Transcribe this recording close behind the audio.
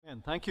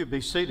Amen. Thank you.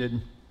 Be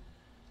seated.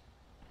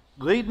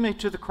 Lead me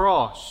to the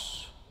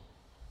cross.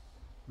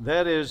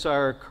 That is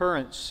our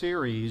current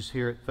series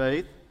here at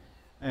Faith,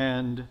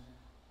 and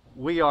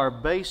we are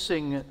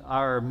basing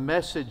our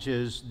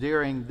messages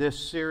during this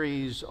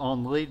series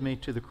on Lead Me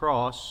to the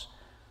Cross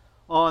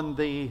on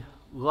the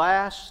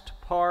last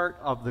part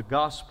of the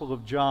Gospel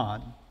of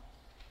John.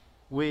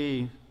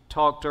 We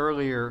talked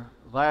earlier,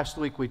 last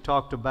week we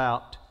talked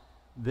about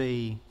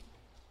the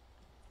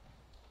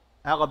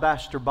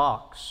alabaster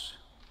box.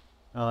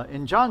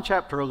 In John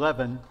chapter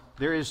 11,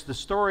 there is the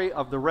story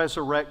of the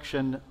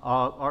resurrection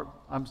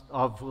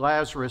of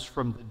Lazarus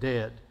from the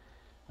dead.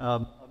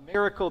 A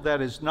miracle that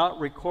is not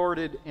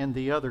recorded in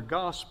the other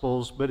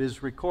Gospels, but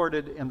is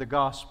recorded in the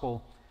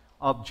Gospel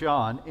of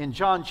John. In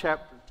John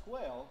chapter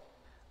 12,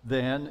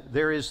 then,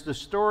 there is the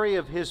story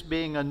of his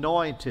being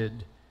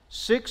anointed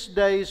 6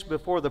 days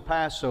before the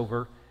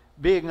Passover,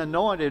 being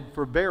anointed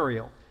for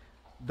burial.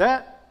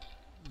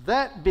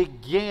 That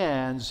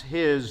begins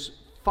his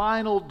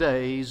final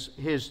days,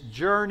 his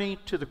journey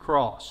to the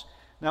cross.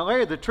 Now,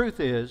 Larry, the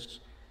truth is,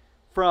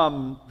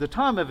 from the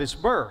time of his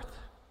birth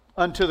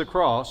unto the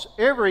cross,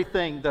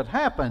 everything that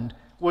happened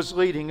was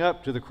leading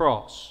up to the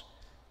cross.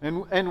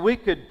 And we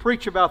could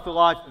preach about the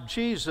life of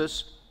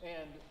Jesus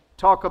and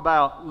talk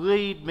about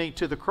lead me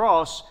to the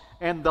cross,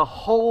 and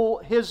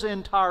his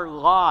entire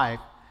life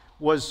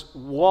was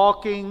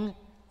walking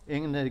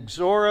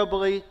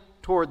inexorably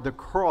toward the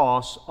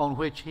cross on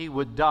which he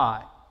would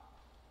die.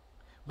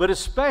 But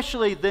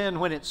especially then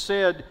when it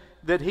said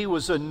that he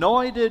was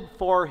anointed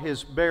for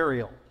his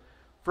burial.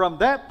 From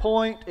that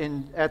point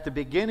at the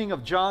beginning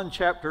of John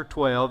chapter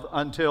 12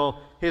 until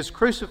his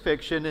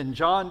crucifixion in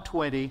John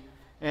 20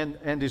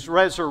 and his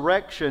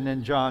resurrection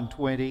in John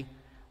 20,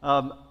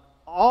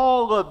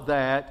 all of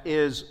that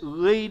is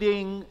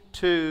leading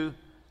to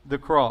the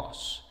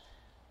cross.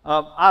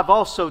 I've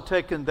also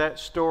taken that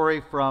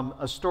story from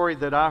a story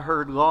that I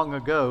heard long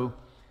ago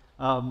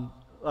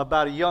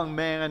about a young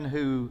man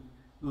who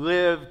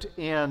lived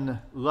in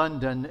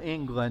London,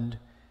 England,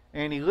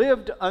 and he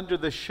lived under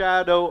the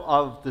shadow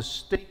of the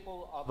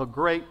steeple of a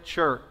great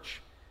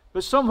church.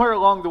 But somewhere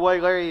along the way,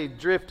 Larry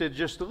drifted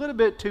just a little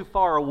bit too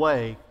far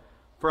away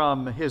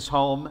from his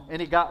home, and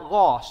he got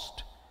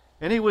lost.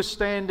 And he was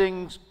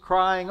standing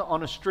crying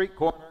on a street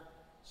corner.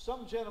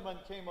 Some gentleman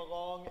came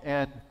along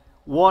and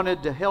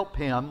wanted to help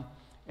him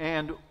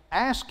and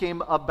asked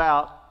him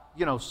about,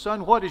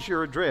 son, what is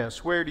your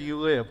address? Where do you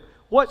live?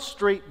 What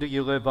street do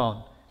you live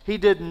on? He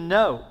didn't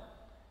know.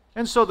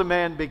 And so the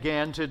man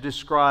began to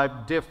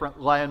describe different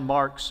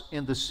landmarks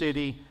in the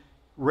city,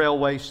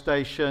 railway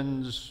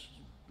stations,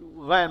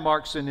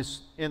 landmarks in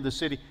the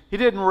city. He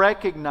didn't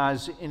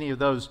recognize any of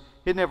those.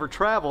 He'd never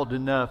traveled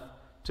enough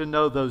to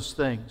know those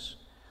things.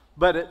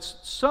 But at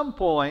some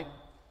point,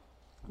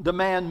 the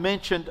man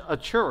mentioned a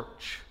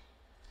church.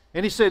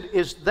 And he said,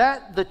 "Is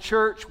that the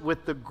church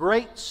with the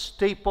great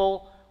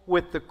steeple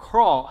with the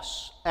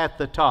cross at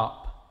the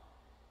top?"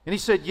 And he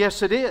said,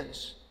 "Yes, it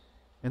is."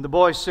 And the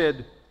boy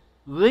said,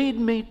 "Lead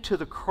me to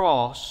the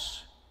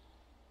cross.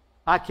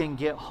 I can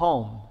get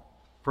home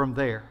from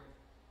there."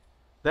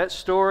 That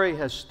story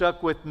has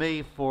stuck with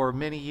me for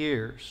many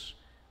years.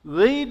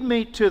 Lead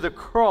me to the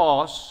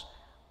cross.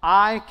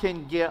 I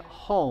can get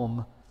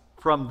home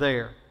from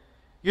there.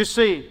 You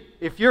see,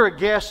 if you're a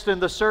guest in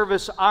the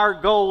service, our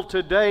goal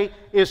today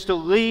is to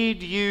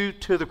lead you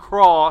to the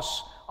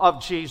cross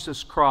of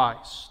Jesus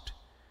Christ.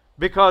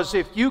 Because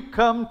if you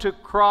come to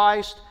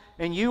Christ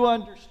and you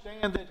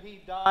understand that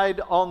He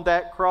died on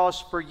that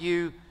cross for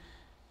you,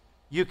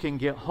 you can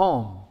get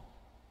home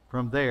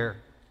from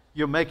there.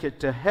 You'll make it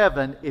to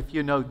heaven if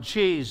you know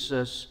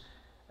Jesus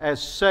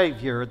as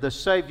Savior, the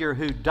Savior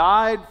who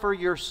died for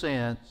your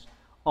sins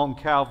on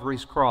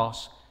Calvary's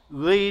cross.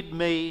 Lead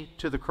me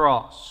to the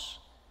cross.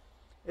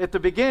 At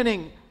the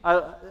beginning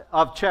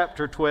of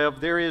chapter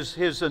 12, there is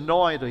His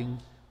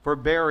anointing for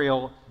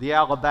burial, the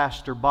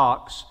alabaster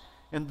box.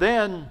 And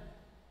then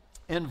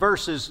in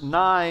verses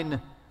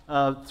 9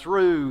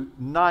 through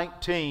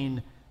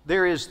 19,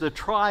 there is the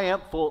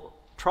triumphal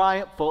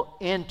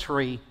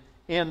entry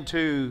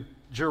into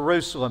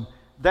Jerusalem.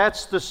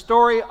 That's the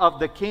story of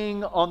the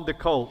king on the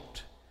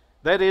colt.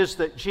 That is,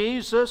 that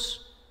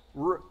Jesus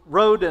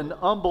rode an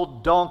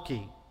humbled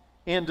donkey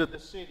into the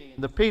city,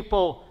 and the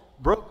people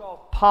broke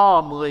off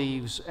palm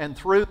leaves and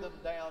threw them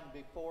down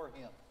before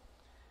Him.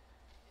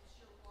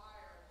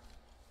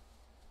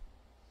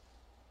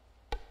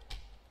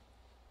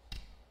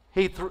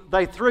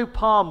 They threw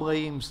palm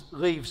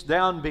leaves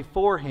down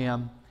before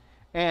Him,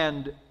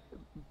 and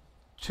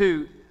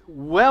to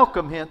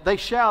welcome Him, they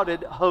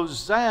shouted,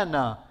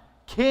 "Hosanna,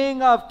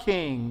 King of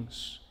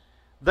Kings."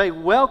 They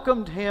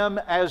welcomed Him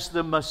as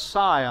the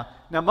Messiah.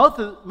 Now,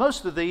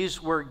 most of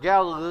these were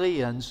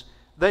Galileans.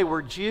 They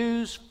were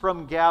Jews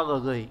from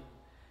Galilee.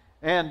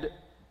 And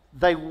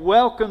they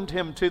welcomed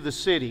Him to the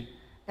city.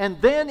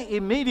 And then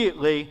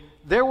immediately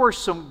there were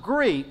some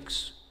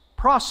Greeks,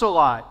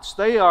 proselytes.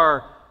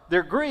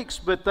 They're Greeks,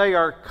 but they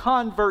are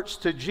converts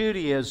to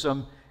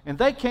Judaism. And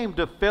they came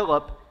to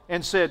Philip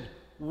and said,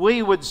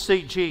 "We would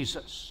see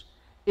Jesus."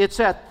 it's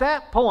at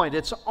that point,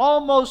 it's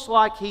almost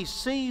like he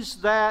sees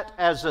that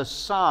as a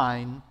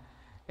sign,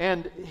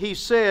 and he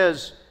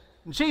says,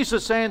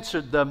 Jesus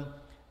answered them,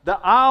 "The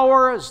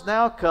hour is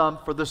now come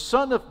for the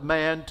Son of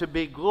Man to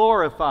be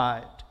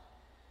glorified.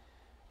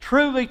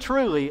 Truly,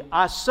 truly,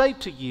 I say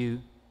to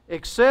you,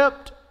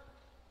 except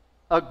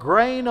a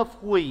grain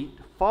of wheat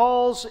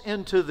falls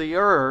into the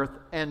earth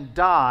and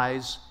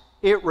dies,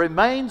 it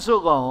remains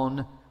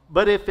alone,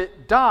 but if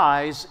it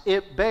dies,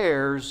 it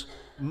bears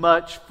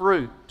much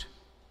fruit.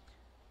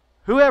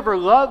 Whoever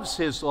loves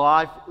his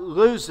life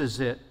loses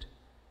it,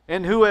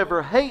 and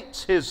whoever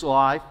hates his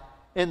life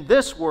in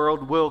this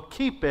world will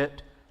keep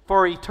it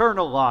for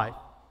eternal life.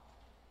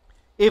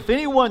 If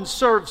anyone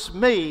serves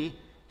me,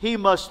 he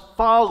must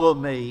follow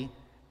me,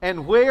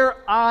 and where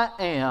I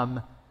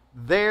am,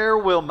 there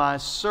will my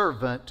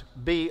servant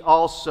be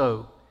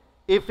also.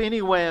 If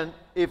anyone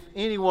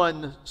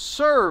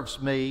serves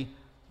me,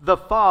 the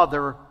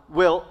Father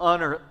will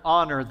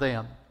honor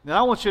them." Now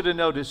I want you to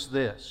notice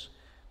this,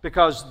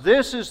 because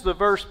this is the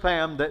verse,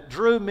 Pam, that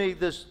drew me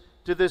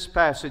to this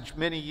passage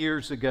many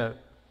years ago.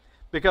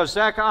 Because,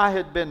 Zach, I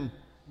had been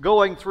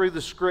going through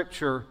the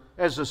Scripture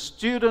as a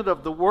student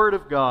of the Word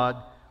of God,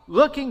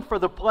 looking for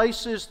the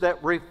places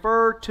that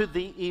refer to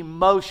the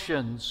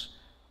emotions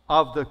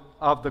of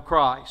the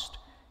Christ.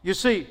 You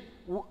see,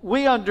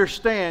 we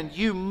understand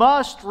you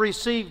must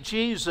receive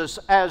Jesus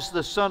as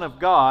the Son of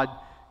God.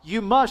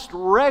 You must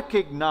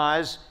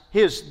recognize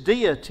His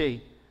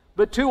deity.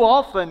 But too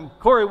often,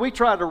 Corey, we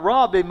try to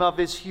rob Him of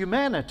His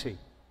humanity.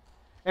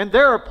 And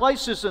there are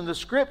places in the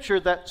Scripture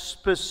that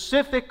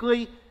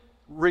specifically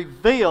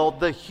reveal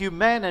the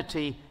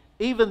humanity,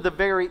 even the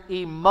very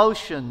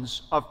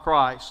emotions of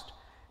Christ.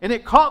 And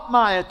it caught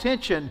my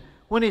attention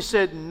when He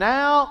said,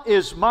 "Now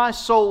is my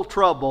soul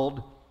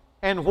troubled,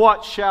 and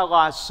what shall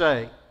I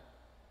say?"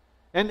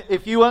 And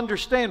if you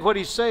understand what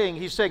He's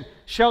saying,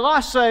 shall I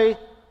say,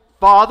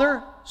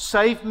 "Father,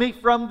 save me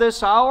from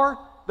this hour"?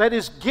 That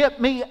is,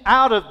 get me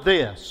out of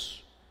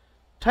this.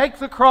 Take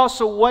the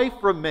cross away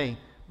from me.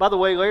 By the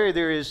way, Larry,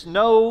 there is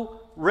no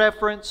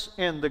reference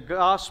in the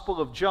Gospel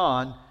of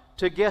John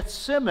to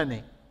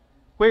Gethsemane,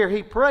 where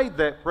He prayed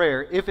that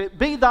prayer. "If it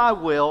be thy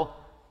will,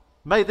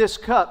 may this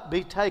cup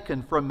be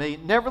taken from me.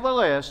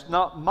 Nevertheless,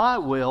 not my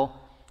will,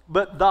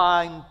 but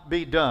thine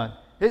be done."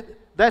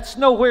 That's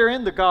nowhere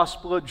in the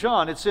Gospel of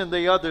John. It's in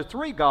the other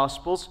three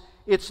Gospels.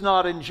 It's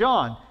not in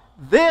John.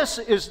 This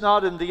is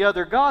not in the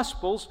other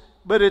Gospels,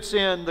 but it's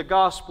in the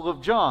Gospel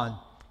of John.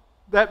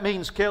 That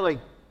means, Kelly,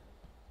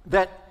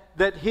 that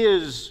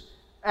His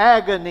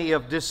agony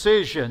of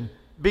decision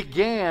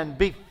began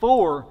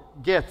before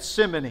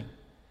Gethsemane.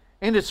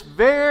 And it's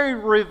very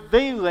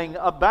revealing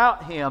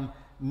about Him.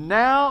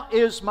 "Now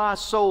is my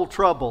soul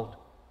troubled.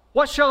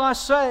 What shall I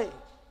say?"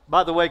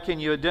 By the way, can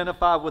you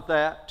identify with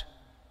that?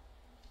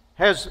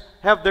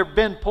 Have there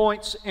been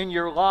points in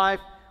your life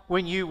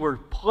when you were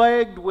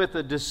plagued with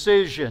a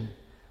decision,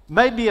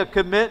 maybe a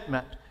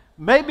commitment?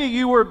 Maybe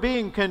you were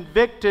being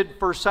convicted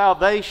for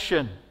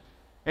salvation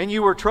and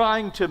you were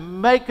trying to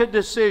make a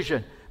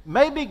decision.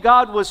 Maybe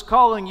God was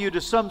calling you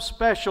to some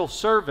special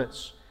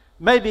service.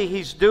 Maybe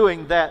He's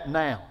doing that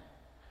now.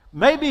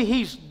 Maybe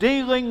He's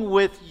dealing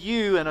with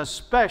you in a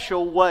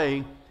special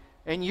way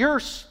and you're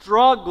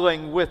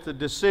struggling with the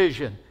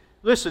decision.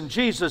 Listen,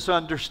 Jesus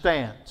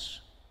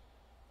understands.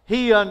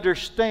 He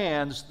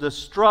understands the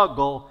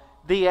struggle,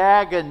 the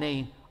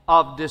agony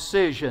of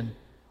decision.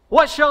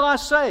 What shall I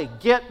say?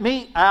 Get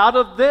me out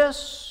of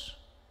this?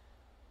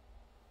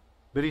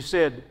 But He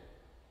said,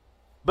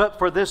 but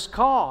for this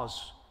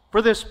cause,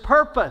 for this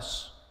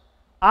purpose,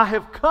 I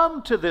have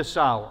come to this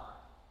hour.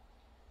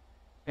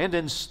 And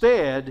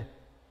instead,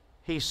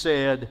 He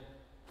said,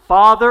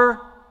 Father,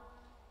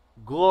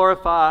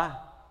 glorify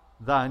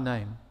thy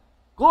name.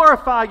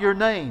 Glorify your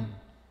name.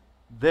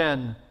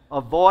 Then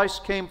a voice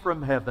came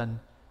from heaven,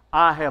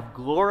 I have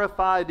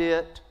glorified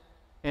it,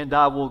 and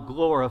I will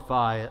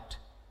glorify it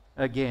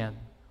again.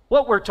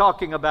 What we're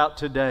talking about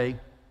today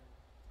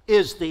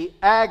is the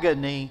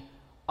agony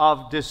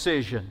of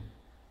decision.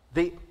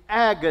 The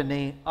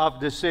agony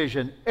of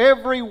decision.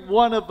 Every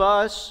one of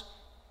us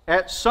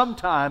at some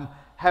time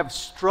have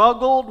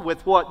struggled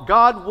with what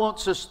God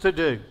wants us to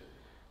do.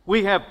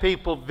 We have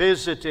people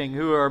visiting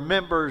who are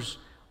members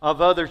of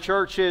other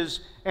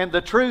churches, and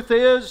the truth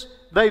is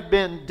they've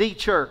been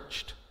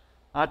de-churched.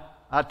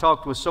 I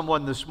talked with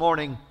someone this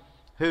morning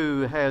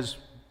who has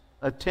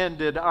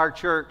attended our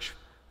church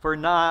for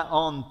nigh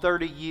on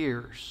 30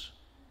 years,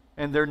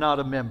 and they're not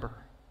a member.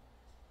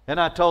 And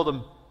I told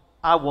them,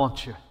 I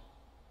want you.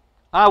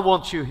 I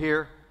want you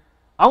here.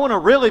 I want to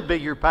really be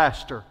your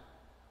pastor.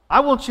 I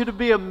want you to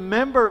be a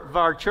member of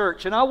our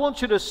church, and I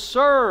want you to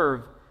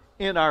serve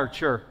in our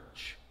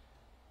church.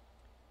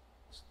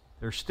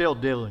 They're still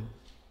dealing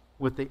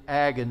with the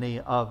agony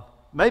of,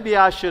 maybe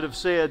I should have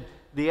said,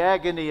 the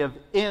agony of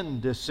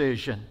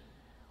indecision.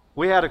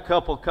 We had a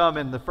couple come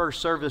in the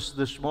first service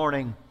this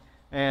morning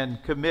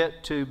and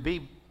commit to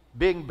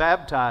being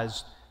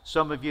baptized.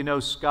 Some of you know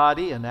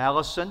Scotty and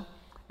Allison,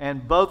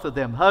 and both of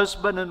them,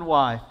 husband and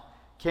wife,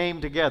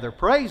 came together.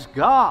 Praise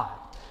God!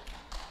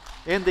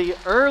 In the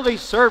early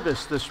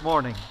service this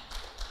morning,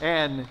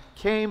 and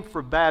came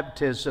for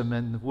baptism,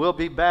 and we'll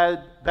be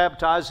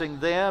baptizing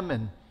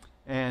them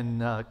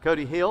and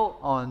Cody Hill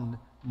on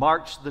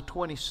March the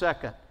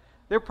 22nd.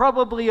 There are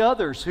probably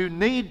others who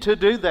need to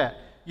do that.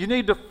 You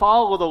need to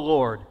follow the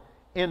Lord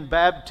in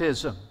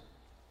baptism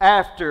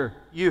after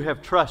you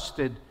have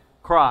trusted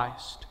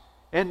Christ.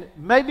 And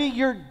maybe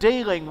you're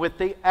dealing with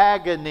the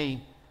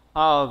agony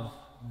of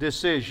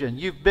decision.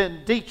 You've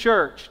been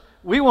de-churched.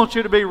 We want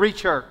you to be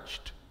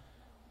re-churched.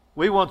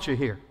 We want you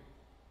here.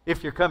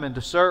 If you're coming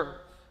to serve,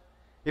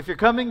 if you're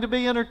coming to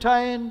be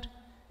entertained,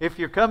 if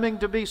you're coming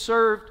to be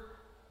served,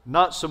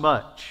 not so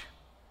much.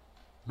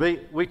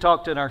 We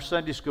talked in our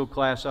Sunday school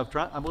class.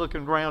 I'm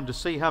looking around to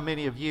see how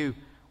many of you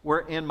were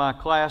in my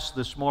class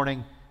this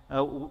morning.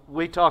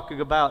 We talked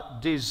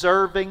about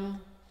deserving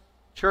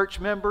church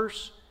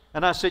members.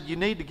 And I said, you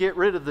need to get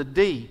rid of the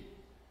D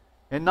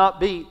and not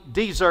be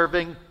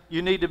deserving.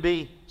 You need to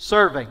be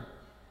serving.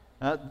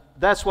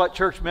 That's what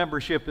church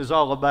membership is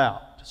all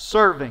about,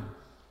 serving.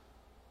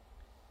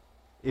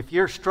 If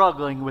you're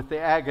struggling with the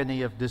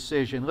agony of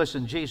decision,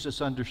 listen,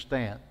 Jesus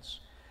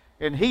understands.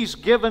 And He's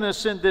given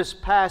us in this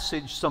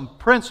passage some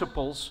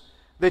principles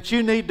that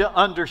you need to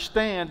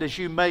understand as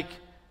you make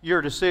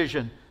your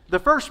decision. The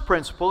first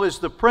principle is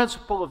the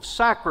principle of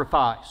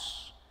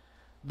sacrifice.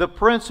 The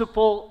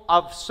principle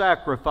of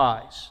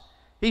sacrifice.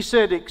 He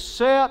said,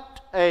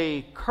 except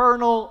a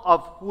kernel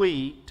of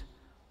wheat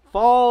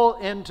fall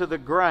into the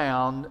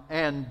ground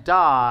and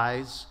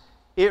dies,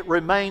 it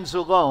remains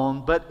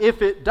alone, but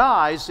if it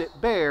dies, it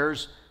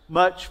bears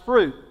much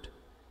fruit.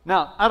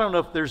 Now, I don't know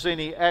if there's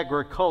any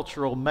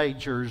agricultural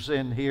majors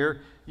in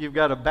here. You've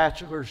got a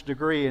bachelor's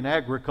degree in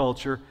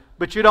agriculture,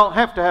 but you don't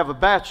have to have a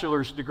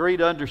bachelor's degree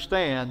to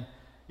understand.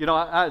 You know,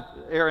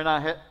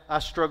 I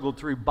struggled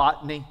through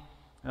botany,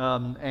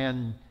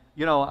 and,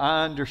 you know,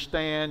 I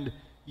understand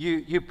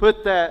you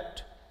put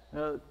that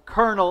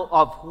kernel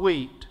of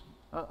wheat.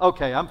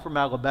 Okay, I'm from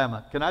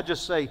Alabama. Can I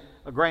just say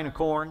a grain of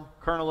corn,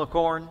 kernel of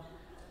corn?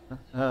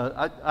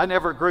 I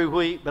never grew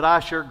wheat, but I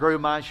sure grew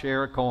my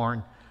share of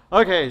corn.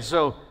 Okay,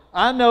 so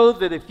I know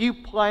that if you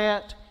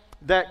plant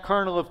that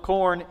kernel of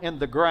corn in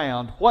the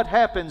ground, what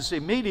happens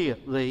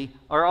immediately,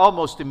 or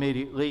almost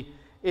immediately,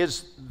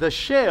 is the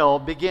shell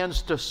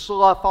begins to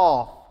slough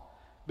off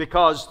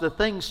because the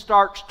thing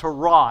starts to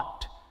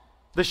rot.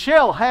 The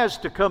shell has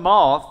to come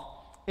off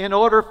in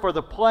order for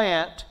the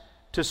plant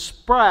to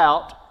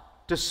sprout,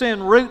 to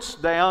send roots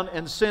down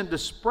and send a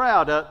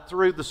sprout up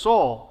through the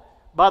soil.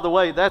 By the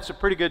way, that's a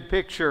pretty good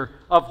picture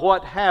of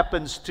what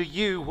happens to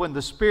you when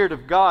the Spirit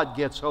of God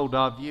gets hold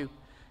of you.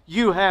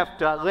 You have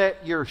to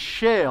let your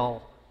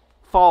shell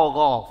fall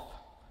off.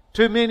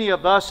 Too many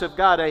of us have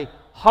got a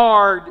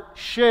hard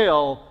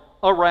shell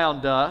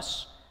around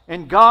us,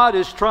 and God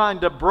is trying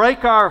to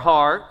break our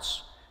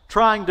hearts,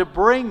 trying to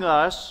bring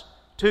us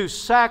to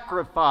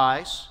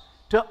sacrifice,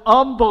 to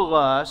humble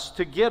us,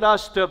 to get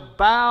us to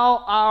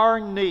bow our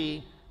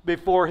knee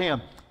before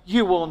Him.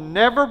 You will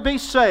never be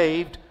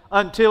saved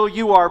until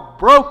you are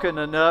broken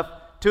enough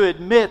to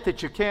admit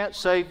that you can't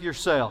save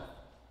yourself,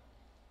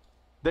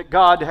 that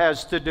God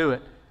has to do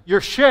it.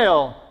 Your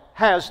shell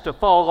has to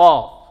fall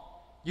off.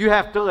 You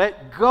have to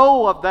let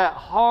go of that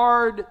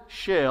hard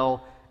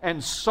shell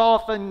and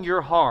soften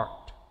your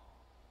heart.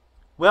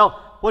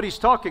 Well, what he's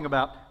talking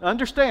about,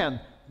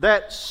 understand,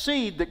 that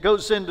seed that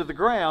goes into the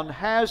ground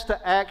has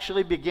to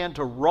actually begin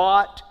to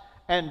rot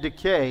and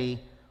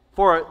decay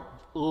for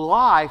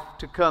life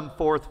to come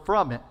forth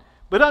from it.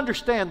 But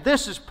understand,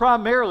 this is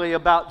primarily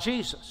about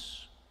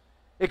Jesus.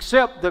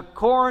 Except the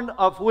corn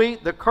of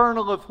wheat, the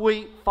kernel of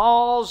wheat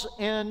falls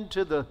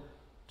to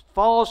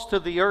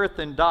the earth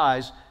and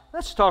dies.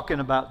 That's talking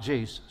about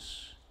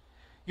Jesus.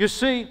 You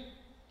see,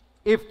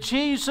 if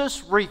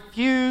Jesus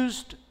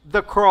refused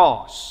the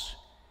cross,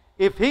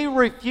 if He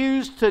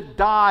refused to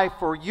die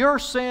for your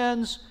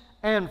sins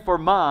and for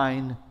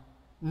mine,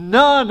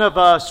 none of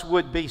us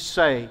would be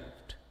saved.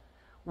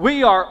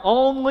 We are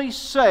only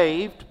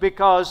saved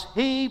because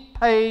He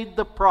paid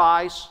the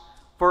price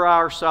for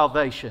our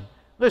salvation.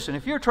 Listen,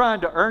 if you're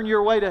trying to earn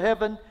your way to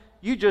heaven,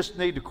 you just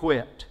need to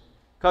quit,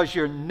 because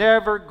you're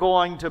never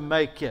going to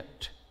make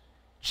it.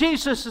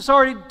 Jesus has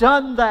already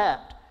done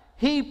that.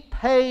 He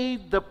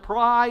paid the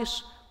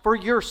price for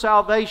your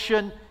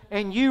salvation,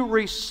 and you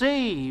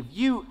receive,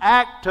 you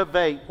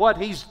activate what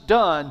He's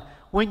done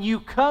when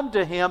you come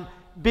to Him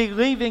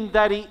believing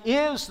that He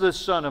is the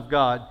Son of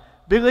God,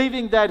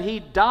 believing that He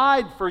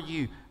died for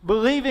you,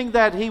 believing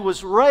that He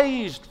was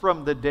raised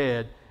from the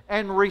dead,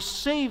 and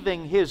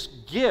receiving His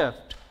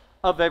gift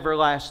of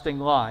everlasting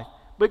life.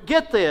 But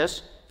get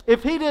this,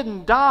 if He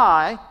didn't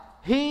die,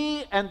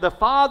 He and the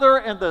Father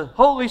and the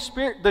Holy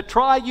Spirit, the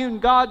triune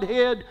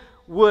Godhead,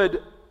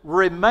 would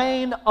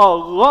remain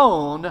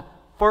alone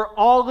for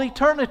all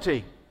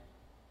eternity.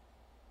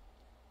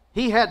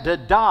 He had to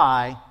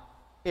die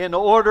in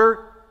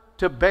order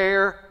to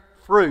bear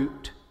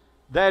fruit.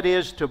 That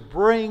is, to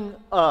bring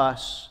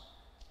us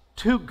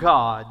to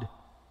God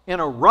in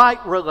a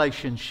right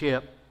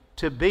relationship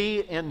to be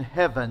in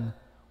heaven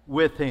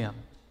with Him.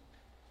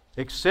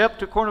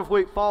 Except a corn of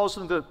wheat falls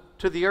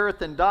to the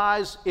earth and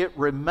dies, it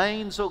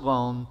remains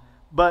alone.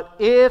 But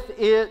if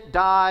it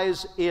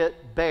dies,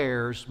 it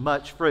bears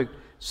much fruit.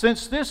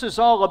 Since this is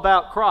all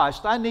about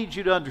Christ, I need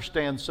you to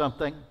understand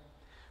something.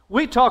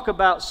 We talk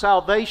about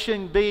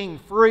salvation being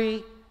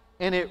free,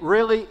 and it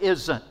really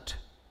isn't.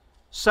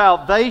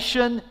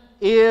 Salvation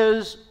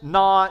is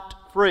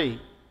not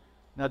free.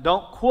 Now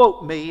don't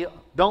quote me,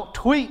 don't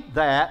tweet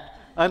that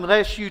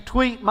unless you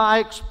tweet my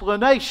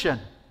explanation,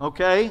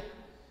 okay?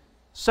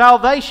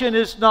 Salvation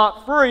is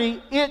not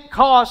free. It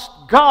cost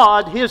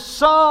God His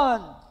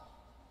Son.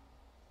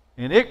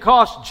 And it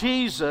cost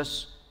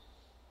Jesus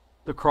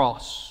the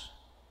cross.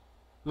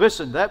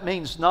 Listen, that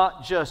means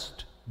not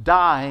just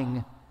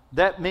dying.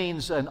 That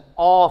means an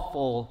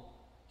awful,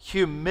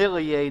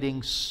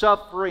 humiliating,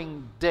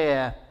 suffering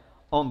death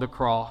on the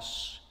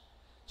cross.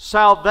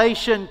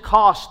 Salvation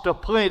cost a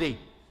plenty,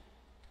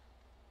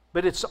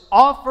 but it's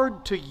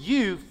offered to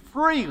you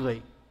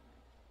freely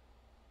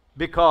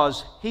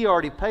because He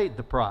already paid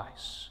the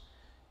price.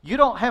 You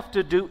don't have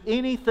to do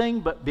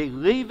anything but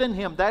believe in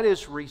Him. That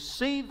is,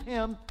 receive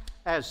Him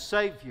as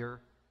Savior.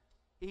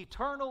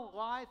 Eternal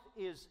life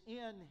is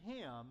in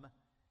Him,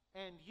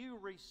 and you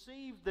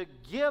receive the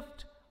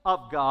gift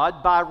of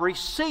God by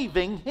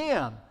receiving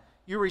Him.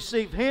 You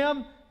receive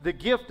Him, the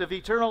gift of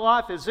eternal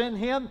life is in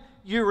Him.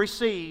 You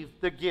receive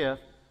the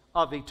gift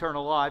of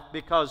eternal life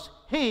because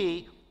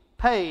He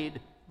paid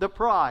the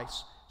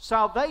price.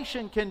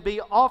 Salvation can be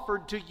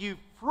offered to you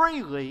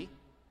freely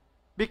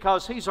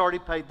because He's already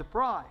paid the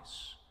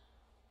price.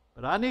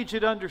 But I need you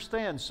to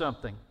understand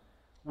something.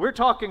 We're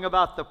talking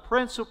about the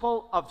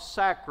principle of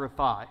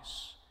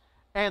sacrifice.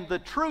 And the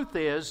truth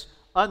is,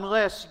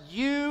 unless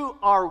you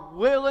are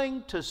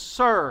willing to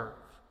serve,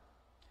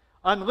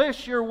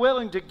 unless you're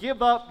willing to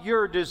give up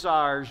your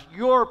desires,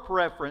 your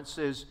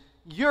preferences,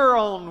 your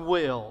own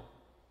will,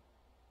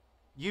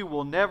 you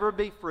will never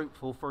be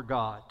fruitful for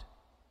God.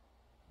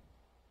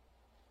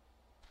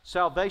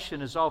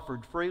 Salvation is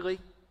offered freely,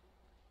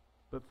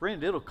 but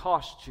friend, it'll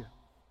cost you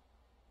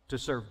to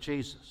serve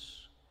Jesus.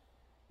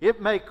 It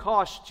may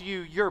cost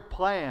you your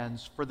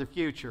plans for the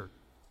future.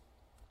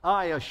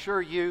 I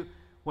assure you,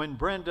 when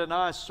Brenda and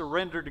I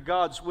surrendered to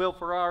God's will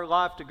for our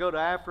life to go to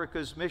Africa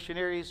as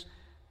missionaries,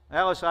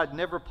 Alice, I'd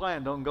never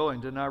planned on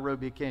going to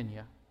Nairobi,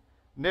 Kenya.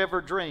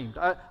 Never dreamed.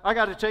 I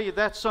got to tell you,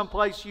 that's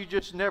someplace you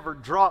just never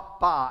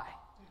drop by.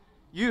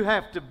 You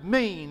have to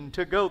mean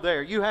to go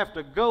there. You have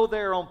to go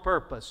there on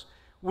purpose.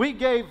 We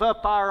gave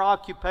up our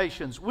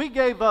occupations. We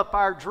gave up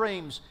our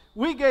dreams.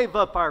 We gave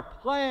up our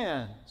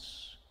plans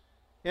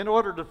in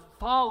order to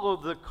follow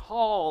the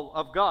call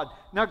of God.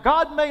 Now,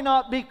 God may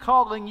not be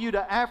calling you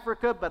to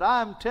Africa, but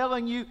I'm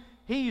telling you,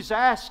 He's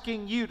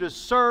asking you to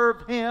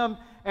serve Him,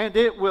 and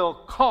it will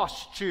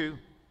cost you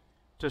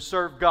to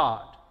serve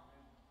God.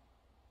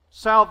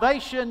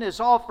 Salvation is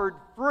offered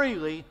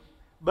freely,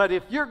 but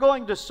if you're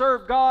going to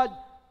serve God,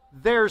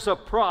 there's a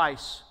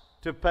price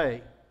to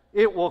pay.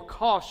 It will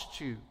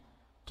cost you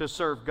to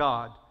serve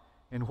God.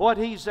 And what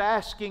He's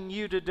asking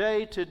you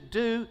today to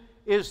do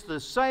is the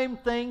same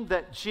thing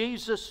that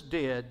Jesus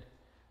did.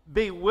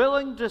 Be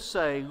willing to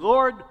say,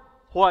 Lord,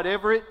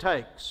 whatever it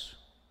takes,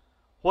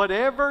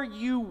 whatever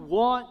you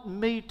want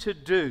me to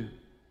do,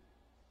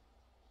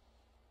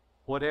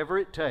 whatever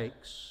it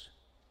takes,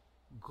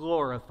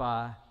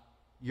 glorify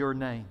your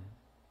name.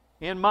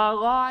 In my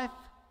life,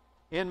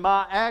 in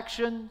my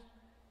action,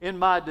 in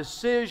my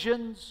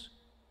decisions,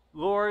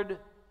 Lord,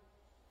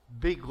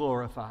 be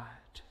glorified.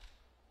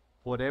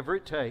 Whatever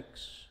it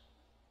takes,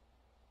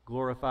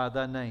 glorify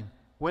thy name.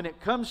 When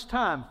it comes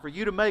time for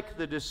you to make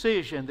the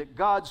decision that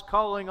God's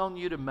calling on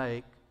you to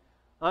make,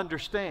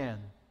 understand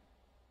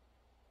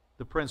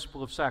the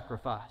principle of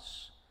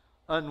sacrifice.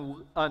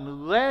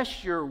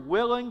 Unless you're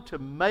willing to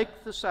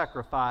make the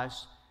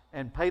sacrifice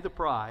and pay the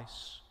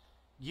price,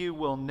 you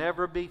will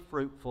never be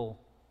fruitful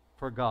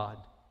for God.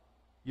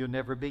 You'll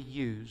never be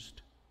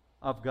used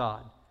of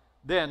God.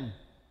 Then,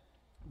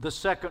 the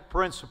second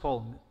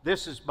principle,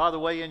 this is, by the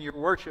way, in your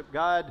worship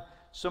guide.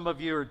 Some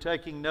of you are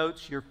taking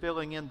notes, you're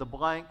filling in the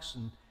blanks,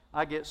 and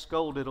I get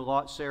scolded a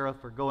lot, Sarah,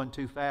 for going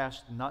too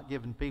fast and not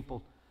giving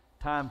people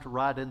time to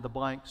write in the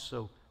blanks.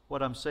 So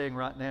what I'm saying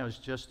right now is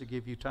just to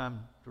give you time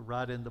to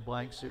write in the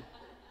blanks. It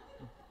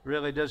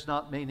really does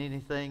not mean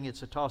anything.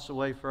 It's a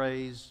toss-away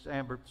phrase,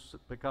 Amber,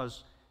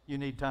 because you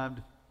need time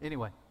to...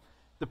 Anyway,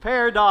 the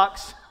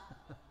paradox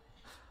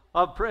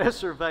of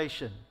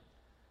preservation.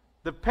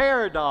 The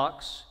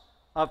paradox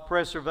of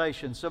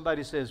preservation.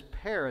 Somebody says,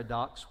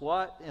 paradox,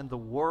 what in the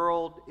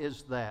world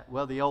is that?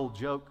 Well, the old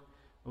joke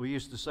we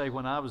used to say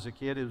when I was a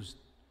kid, it was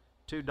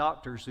two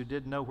doctors who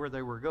didn't know where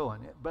they were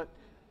going. But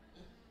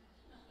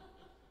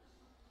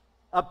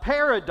a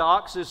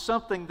paradox is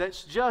something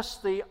that's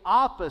just the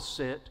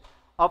opposite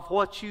of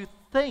what you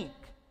think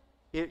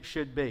it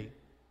should be.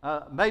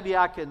 Maybe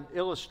I can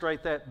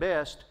illustrate that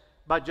best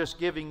by just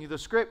giving you the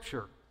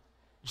scripture.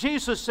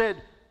 Jesus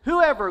said,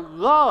 whoever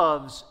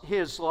loves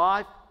his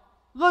life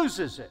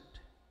loses it.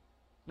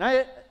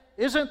 Now,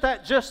 isn't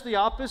that just the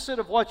opposite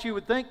of what you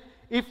would think?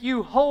 If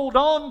you hold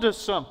on to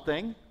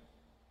something,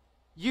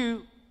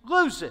 you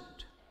lose it.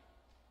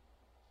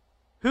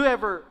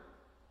 Whoever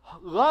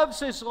loves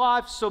his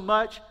life so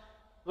much,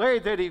 Larry,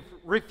 that he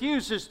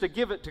refuses to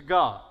give it to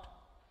God.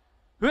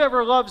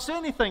 Whoever loves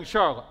anything,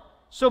 Charlotte,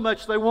 so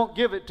much they won't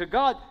give it to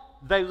God,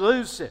 they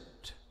lose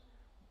it.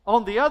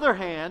 On the other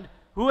hand,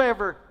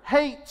 whoever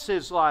hates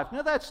his life,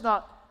 now that's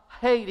not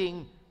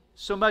hating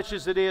so much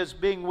as it is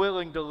being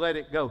willing to let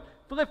it go.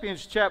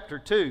 Philippians chapter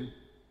 2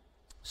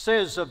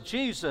 says of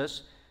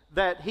Jesus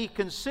that he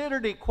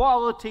considered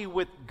equality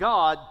with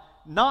God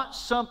not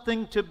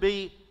something to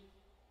be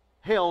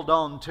held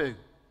on to.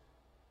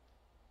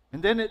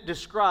 And then it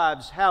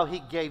describes how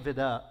he gave it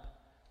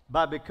up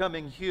by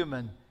becoming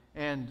human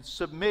and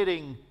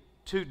submitting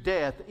to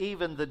death,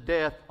 even the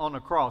death on a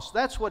cross.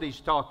 That's what he's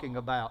talking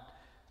about.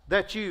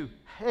 That you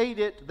hate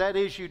it, that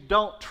is, you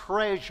don't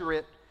treasure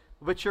it,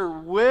 but you're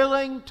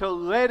willing to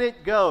let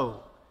it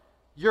go.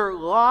 Your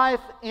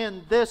life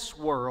in this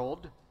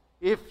world,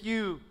 if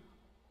you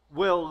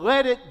will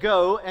let it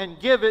go and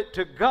give it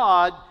to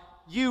God,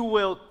 you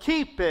will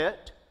keep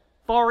it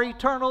for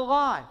eternal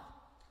life.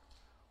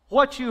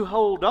 What you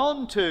hold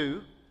on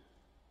to,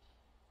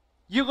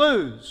 you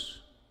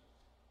lose.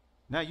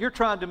 Now you're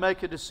trying to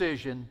make a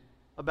decision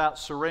about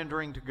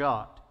surrendering to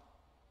God.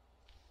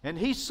 And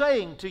He's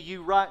saying to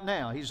you right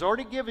now, He's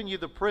already given you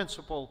the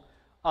principle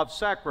of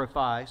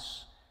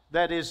sacrifice.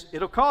 That is,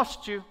 it'll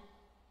cost you.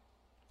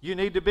 You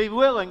need to be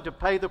willing to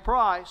pay the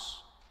price.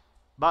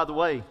 By the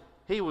way,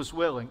 He was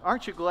willing.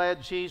 Aren't you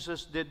glad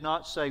Jesus did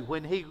not say,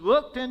 when He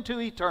looked into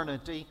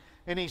eternity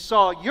and He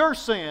saw your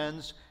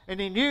sins and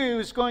He knew He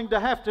was going to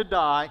have to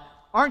die,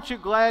 aren't you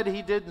glad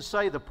He didn't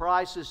say the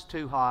price is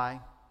too high?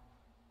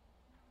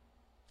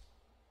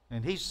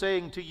 And He's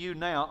saying to you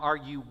now, are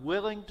you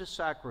willing to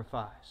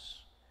sacrifice?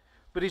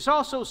 But He's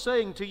also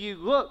saying to you,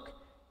 look,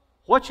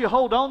 what you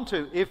hold on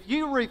to, if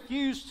you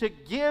refuse to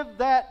give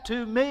that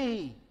to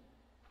me,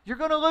 you're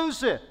going to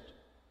lose it.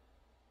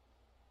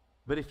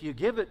 But if you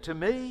give it to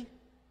me,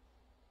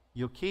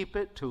 you'll keep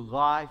it to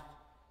life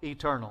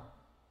eternal.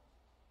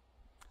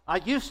 I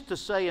used to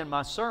say in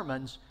my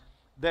sermons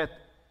that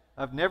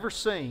I've never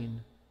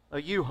seen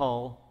a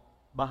U-Haul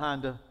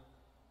behind a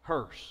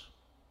hearse.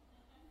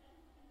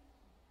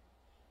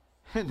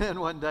 And then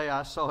one day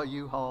I saw a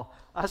U-Haul.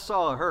 I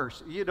saw a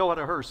hearse. You know what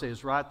a hearse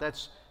is, right?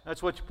 That's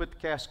what you put the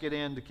casket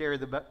in to carry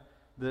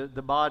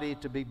the body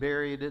to be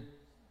buried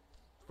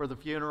for the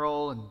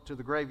funeral and to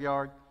the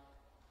graveyard.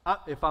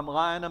 If I'm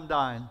lying, I'm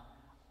dying.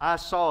 I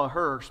saw a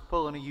hearse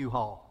pulling a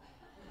U-Haul.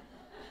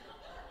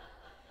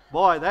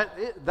 Boy,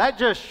 that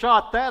just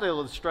shot that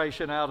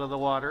illustration out of the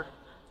water.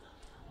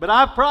 But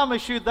I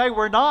promise you they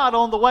were not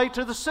on the way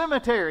to the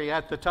cemetery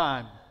at the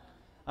time.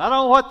 I don't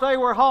know what they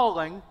were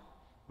hauling,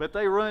 but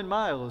they ruined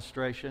my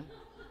illustration.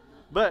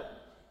 But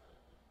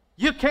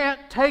you can't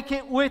take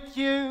it with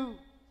you.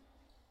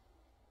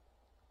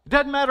 It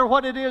doesn't matter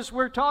what it is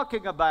we're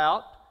talking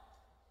about.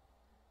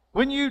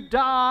 When you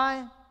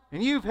die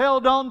and you've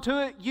held on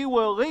to it, you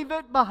will leave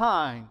it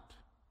behind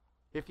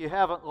if you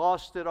haven't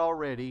lost it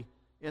already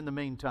in the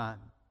meantime.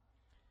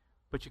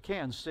 But you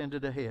can send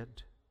it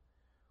ahead.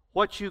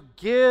 What you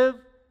give,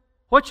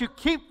 what you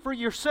keep for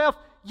yourself,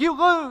 you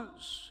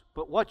lose.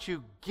 But what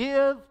you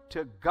give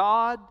to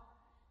God,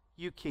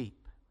 you keep.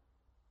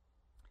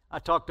 I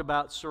talked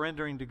about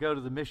surrendering to go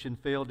to the mission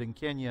field in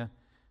Kenya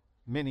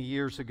many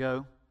years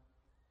ago.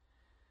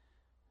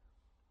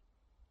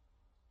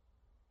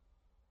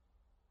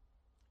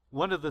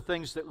 One of the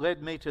things that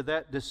led me to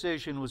that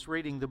decision was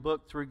reading the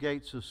book Through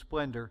Gates of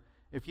Splendor.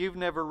 If you've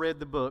never read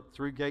the book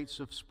Through Gates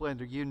of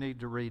Splendor, you need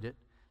to read it.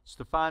 It's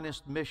the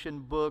finest mission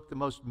book, the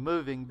most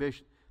moving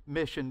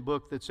mission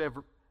book that's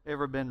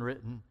ever been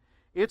written.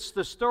 It's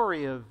the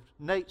story of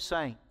Nate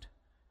Saint,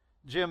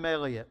 Jim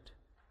Elliot,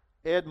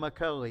 Ed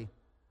McCully,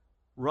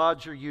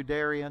 Roger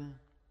Youderian,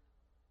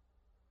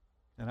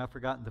 and I've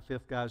forgotten the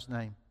fifth guy's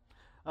name.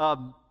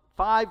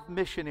 5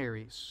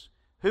 missionaries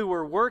who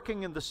were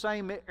working in the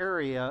same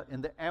area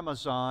in the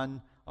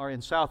Amazon or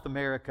in South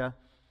America,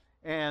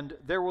 and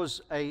there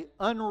was an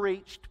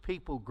unreached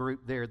people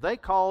group there. They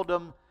called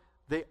them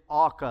the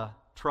Auca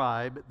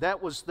tribe.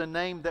 That was the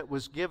name that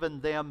was given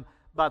them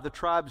by the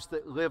tribes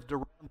that lived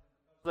around.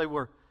 They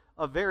were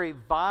a very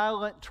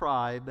violent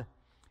tribe,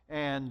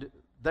 and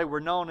they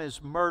were known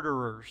as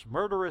murderers,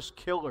 murderous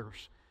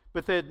killers,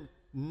 but they'd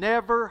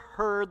never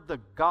heard the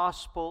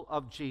gospel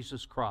of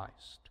Jesus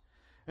Christ.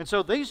 And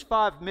so these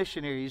 5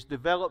 missionaries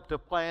developed a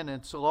plan,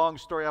 and it's a long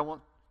story. I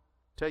won't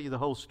tell you the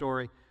whole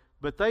story,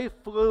 but they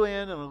flew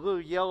in a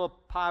little yellow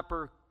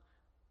Piper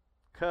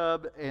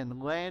Cub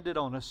and landed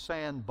on a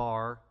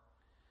sandbar,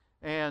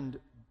 and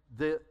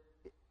the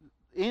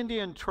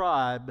Indian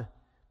tribe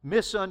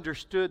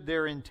misunderstood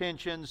their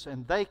intentions,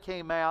 and they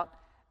came out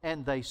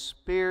and they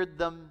speared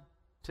them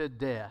to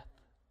death.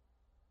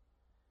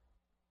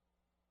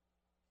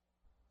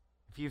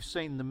 If you've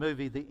seen the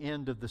movie The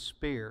End of the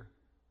Spear,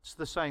 it's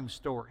the same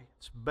story.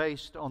 It's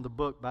based on the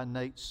book by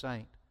Nate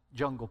Saint,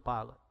 Jungle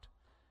Pilot.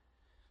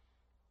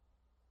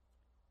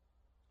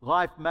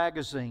 Life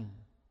magazine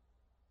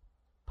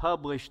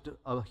published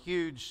a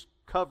huge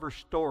cover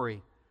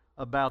story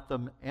about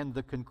them, and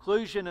the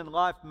conclusion in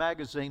Life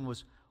magazine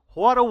was,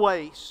 what a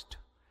waste.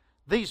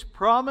 These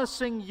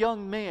promising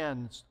young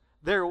men,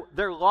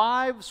 their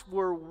lives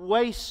were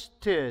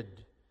wasted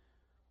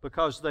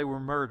because they were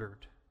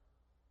murdered.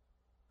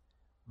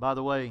 By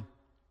the way,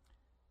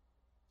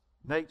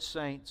 Nate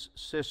Saint's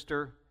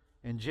sister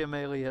and Jim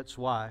Elliott's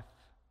wife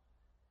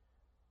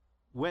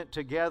went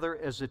together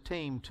as a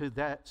team to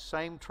that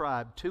same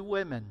tribe, two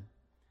women.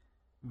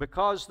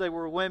 Because they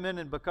were women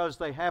and because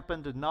they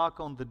happened to knock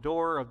on the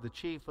door of the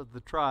chief of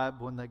the tribe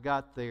when they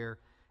got there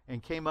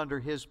and came under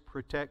his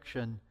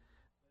protection,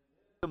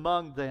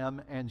 among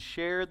them and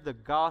shared the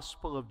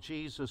gospel of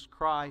Jesus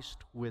Christ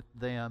with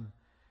them,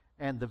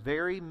 and the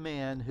very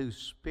men who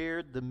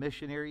speared the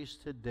missionaries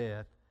to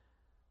death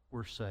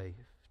were saved.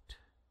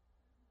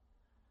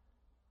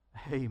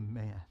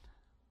 Amen.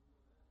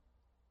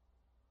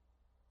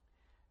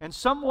 And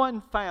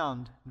someone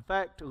found, in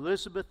fact,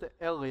 Elizabeth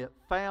Elliot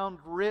found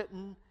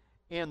written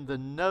in the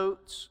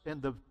notes,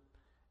 in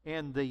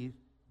the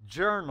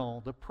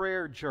journal, the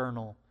prayer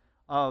journal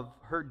of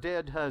her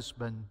dead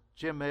husband,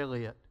 Jim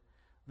Elliot,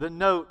 the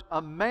note,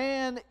 a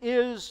man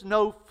is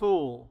no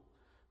fool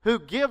who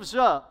gives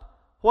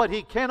up what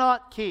he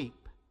cannot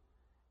keep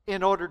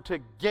in order to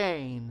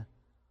gain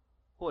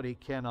what he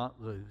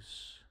cannot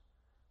lose.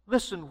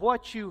 Listen,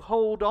 what you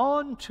hold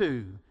on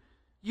to,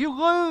 you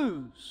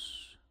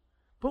lose.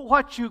 But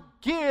what you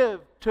give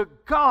to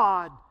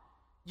God,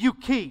 you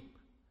keep.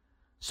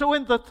 So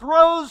in the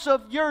throes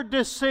of your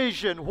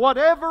decision,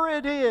 whatever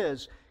it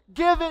is,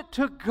 give it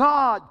to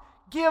God.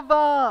 Give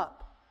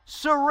up.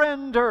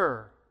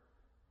 Surrender.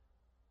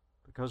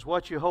 Because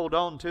what you hold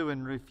on to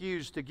and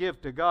refuse to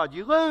give to God,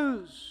 you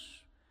lose.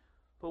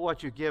 But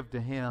what you give to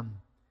Him,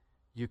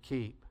 you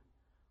keep.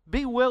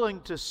 Be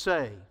willing to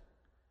say,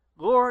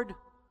 Lord,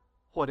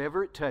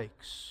 whatever it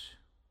takes.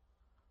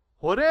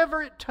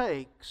 Whatever it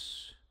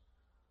takes.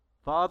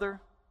 Father,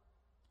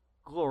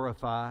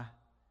 glorify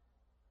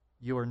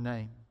your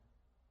name.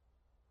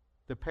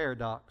 The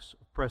paradox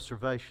of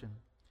preservation.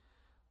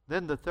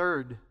 Then the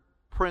third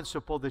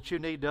principle that you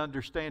need to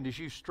understand as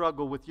you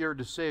struggle with your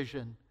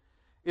decision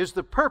is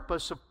the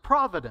purpose of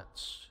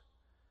providence.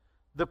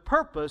 The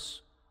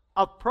purpose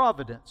of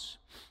providence.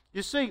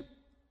 You see,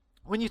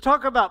 when you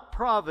talk about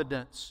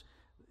providence,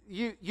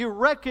 you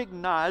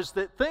recognize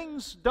that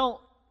things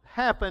don't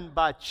happen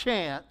by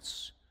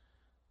chance,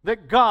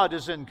 that God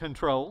is in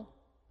control,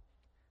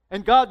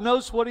 and God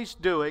knows what He's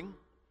doing,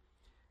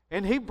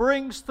 and He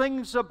brings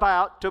things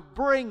about to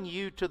bring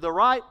you to the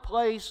right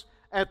place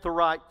at the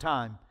right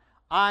time.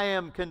 I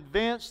am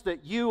convinced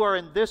that you are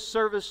in this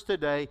service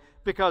today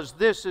because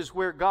this is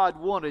where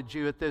God wanted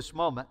you at this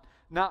moment.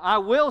 Now, I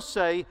will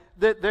say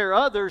that there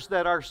are others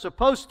that are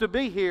supposed to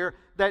be here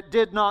that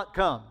did not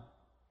come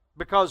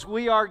because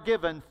we are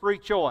given free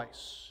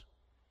choice.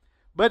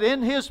 But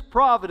in His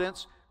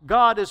providence,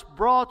 God has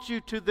brought you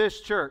to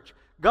this church.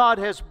 God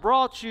has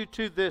brought you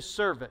to this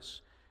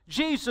service.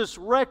 Jesus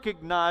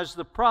recognized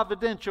the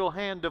providential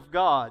hand of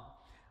God.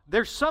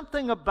 There's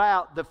something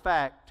about the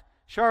fact,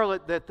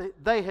 Charlotte,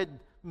 that they had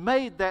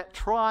made that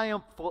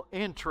triumphal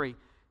entry.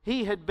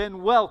 He had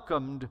been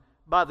welcomed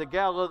by the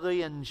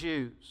Galilean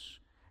Jews.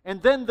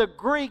 And then the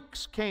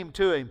Greeks came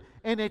to Him.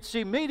 And it's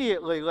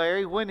immediately,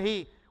 Larry,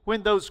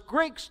 when those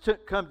Greeks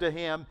come to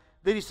Him,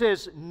 that He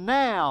says,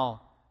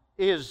 now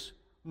is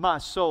my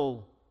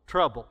soul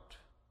troubled.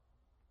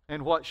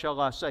 And what shall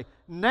I say?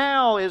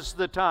 Now is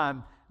the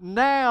time.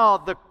 Now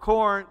the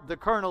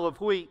kernel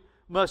of wheat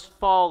must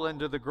fall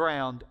into the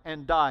ground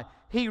and die.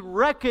 He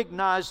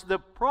recognized the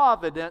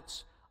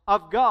providence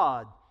of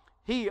God.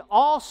 He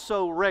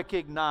also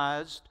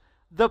recognized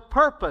the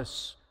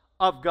purpose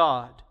of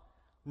God.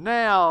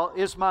 Now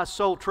is my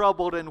soul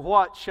troubled, and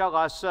what shall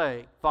I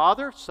say?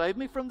 Father, save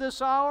me from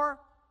this hour?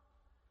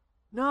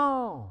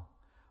 No.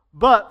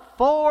 But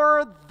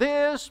for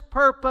this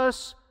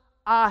purpose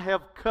I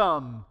have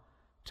come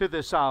to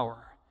this hour.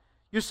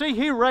 You see,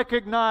 he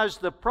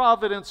recognized the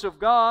providence of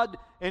God,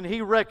 and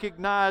he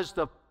recognized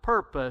the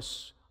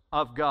purpose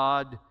of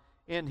God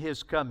in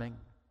his coming.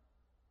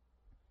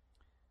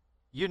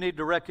 You need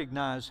to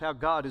recognize how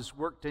God has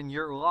worked in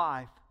your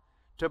life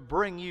to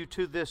bring you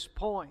to this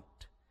point.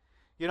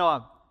 You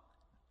know,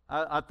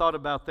 I thought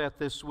about that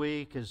this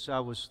week as I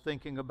was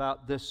thinking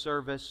about this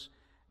service,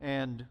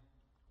 and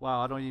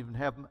wow, I don't even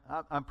have,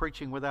 I'm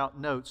preaching without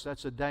notes.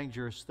 That's a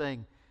dangerous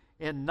thing.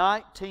 In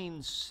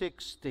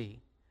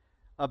 1960,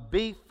 a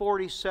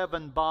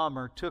B-47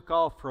 bomber took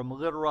off from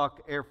Little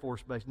Rock Air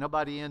Force Base.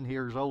 Nobody in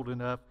here is old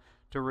enough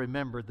to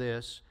remember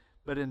this.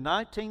 But in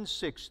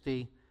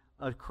 1960,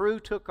 a crew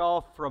took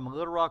off from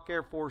Little Rock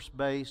Air Force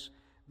Base.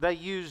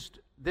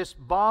 This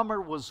bomber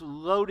was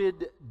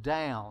loaded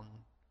down.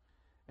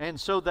 And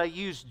so they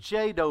used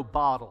JADO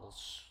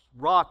bottles,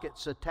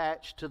 rockets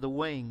attached to the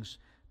wings,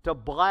 to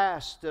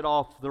blast it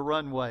off the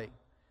runway.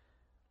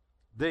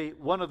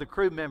 One of the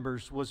crew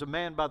members was a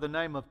man by the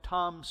name of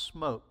Tom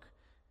Smoke.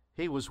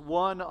 He was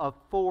one of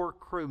 4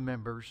 crew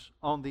members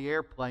on the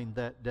airplane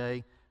that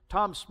day.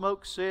 Tom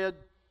Smoke said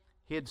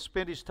he had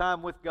spent his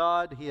time with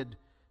God. He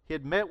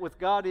had met with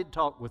God. He'd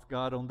talked with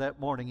God on that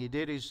morning. He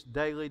did his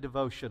daily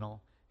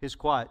devotional, his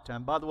quiet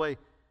time. By the way,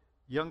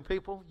 young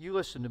people, you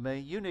listen to me.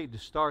 You need to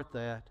start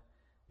that.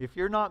 If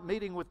you're not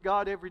meeting with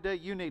God every day,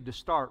 you need to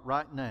start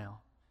right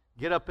now.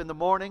 Get up in the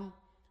morning,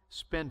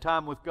 spend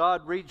time with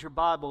God, read your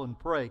Bible, and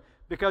pray.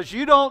 Because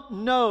you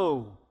don't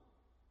know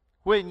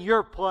when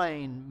your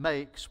plane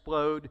may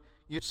explode.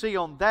 You see,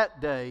 on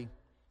that day,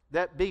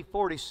 that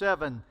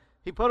B-47,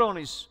 he put on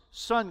his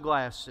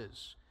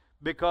sunglasses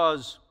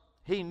because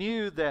he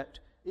knew that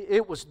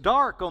it was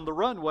dark on the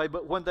runway,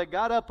 but when they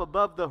got up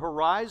above the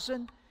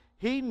horizon,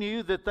 he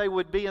knew that they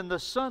would be in the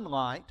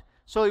sunlight.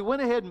 So he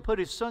went ahead and put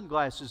his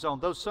sunglasses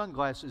on. Those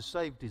sunglasses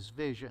saved his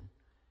vision,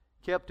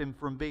 kept him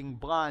from being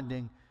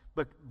blinded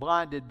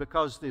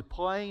because the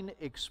plane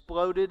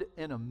exploded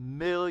in a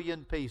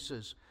million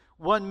pieces.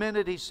 One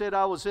minute he said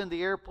I was in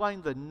the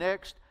airplane, the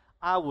next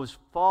I was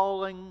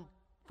falling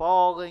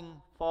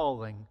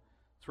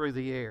through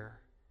the air.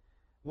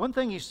 One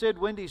thing he said,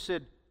 Wendy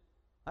said,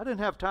 I didn't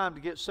have time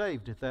to get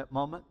saved at that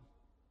moment.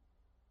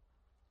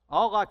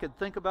 All I could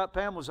think about,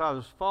 Pam, was I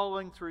was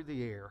falling through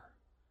the air.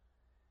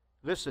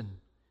 Listen,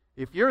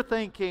 if you're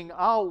thinking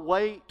I'll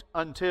wait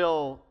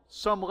until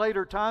some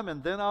later time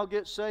and then I'll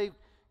get saved,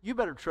 you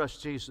better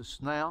trust Jesus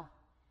now,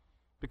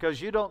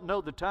 because you don't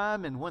know the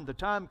time, and when the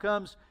time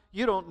comes,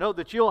 you don't know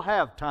that you'll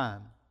have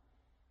time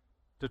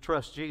to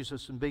trust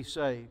Jesus and be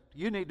saved.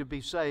 You need to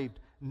be saved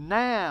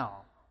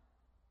now,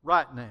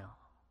 right now.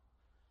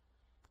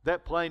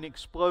 That plane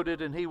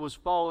exploded and he was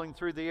falling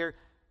through the air.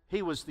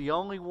 He was the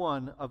only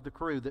one of the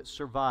crew that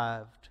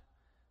survived.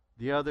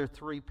 The other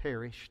 3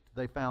 perished.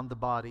 They found the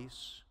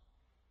bodies.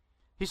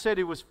 He said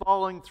he was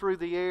falling through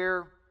the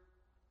air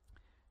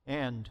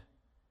and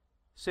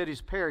said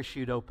his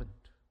parachute opened.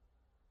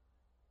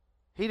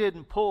 He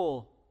didn't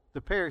pull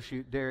the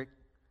parachute, Derek.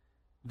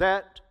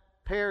 That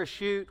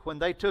parachute, when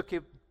they took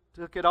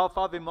it off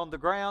of him on the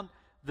ground,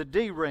 the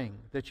D-ring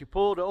that you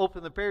pull to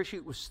open the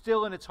parachute was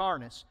still in its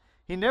harness.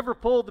 He never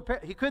pulled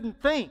he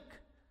couldn't think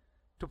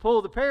to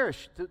pull the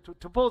parachute,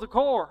 to pull the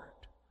cord.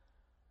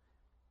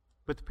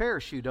 But the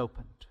parachute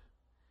opened.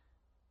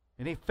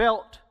 And he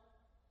felt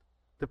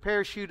the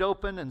parachute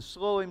open and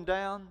slow him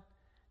down.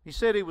 He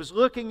said he was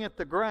looking at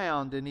the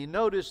ground and he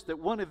noticed that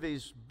one of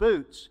his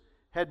boots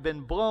had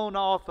been blown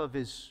off of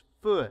his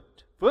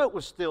foot. Foot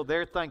was still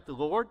there, thank the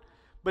Lord,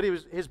 but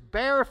his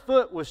bare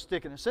foot was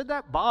sticking. He said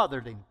that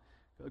bothered him.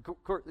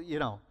 You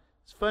know,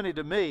 it's funny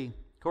to me,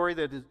 Corey,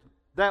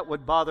 that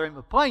would bother him.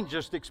 The plane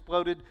just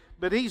exploded,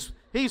 but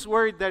he's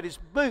worried that his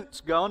boot's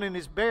gone and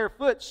his bare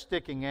foot's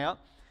sticking out.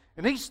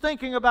 And he's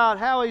thinking about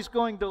how he's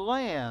going to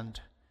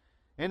land.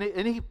 And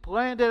he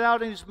planned it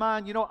out in his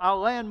mind, you know, I'll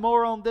land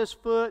more on this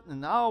foot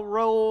and I'll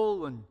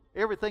roll and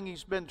everything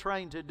he's been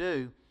trained to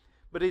do.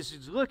 But as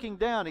he's looking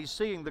down, he's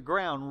seeing the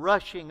ground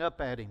rushing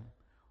up at him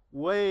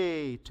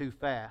way too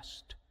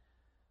fast.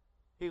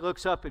 He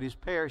looks up at his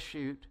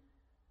parachute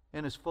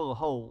and it's full of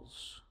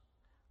holes.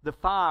 The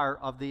fire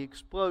of the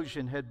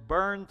explosion had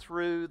burned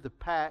through the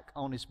pack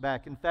on his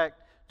back. In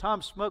fact,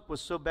 Tom Smoke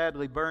was so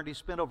badly burned, he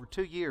spent over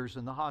 2 years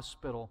in the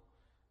hospital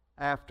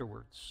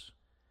afterwards.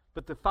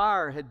 But the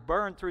fire had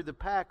burned through the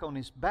pack on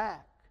his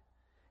back.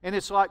 And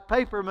it's like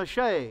paper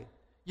mache.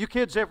 You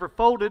kids ever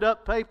folded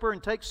up paper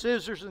and take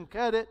scissors and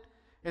cut it?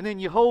 And then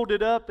you hold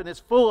it up and it's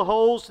full of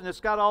holes and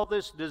it's got all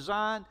this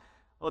design.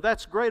 Well,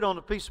 that's great on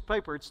a piece of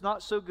paper. It's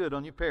not so good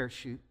on your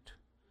parachute.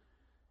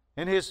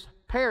 And his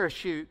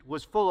parachute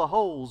was full of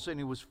holes and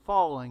he was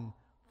falling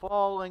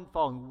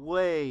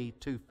way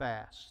too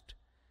fast.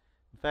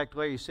 In fact,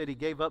 Larry said he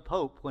gave up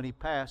hope when he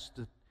passed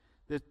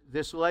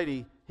this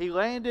lady. He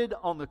landed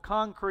on the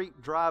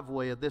concrete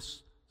driveway of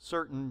this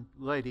certain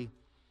lady.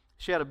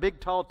 She had a big,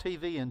 tall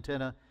TV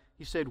antenna.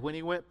 He said when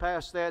he went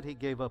past that, he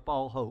gave up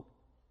all hope.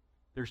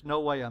 There's no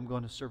way I'm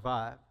going to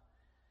survive.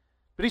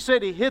 But he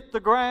said he hit the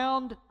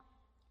ground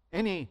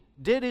and he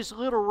did his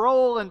little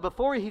roll, and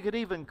before he could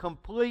even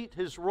complete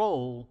his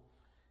roll,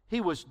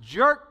 he was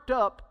jerked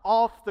up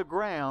off the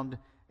ground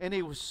and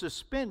he was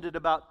suspended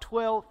about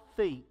 12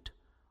 feet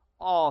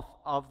off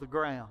of the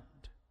ground.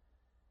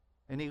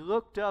 And he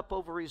looked up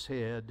over his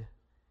head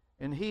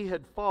and he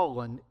had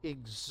fallen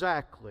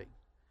exactly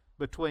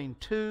between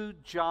 2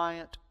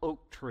 giant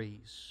oak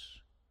trees.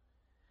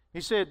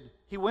 He said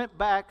he went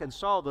back and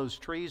saw those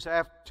trees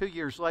 2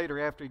 years later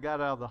after he got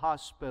out of the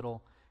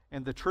hospital,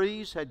 and the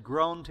trees had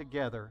grown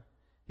together.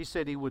 He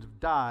said he would have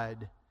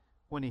died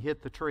when he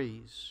hit the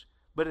trees.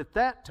 But at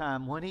that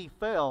time, when he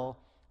fell,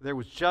 there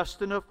was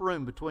just enough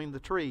room between the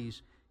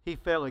trees. He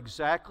fell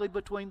exactly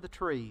between the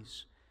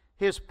trees.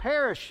 His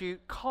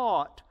parachute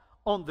caught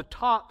on the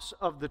tops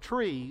of the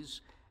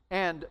trees,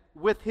 and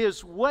with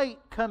his weight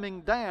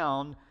coming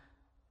down,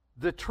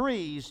 the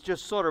trees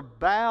just sort of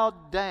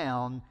bowed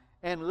down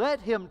and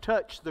let him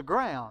touch the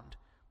ground.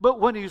 But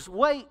when his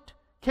weight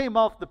came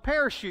off the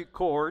parachute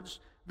cords,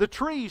 the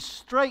trees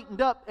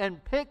straightened up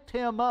and picked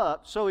him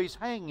up, so he's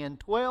hanging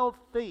 12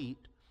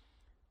 feet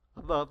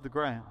above the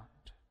ground.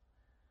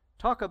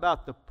 Talk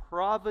about the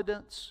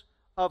providence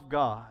of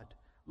God,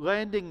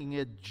 landing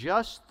in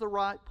just the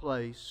right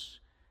place,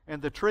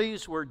 and the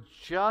trees were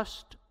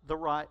just the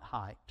right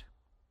height.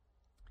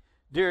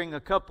 During a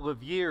couple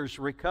of years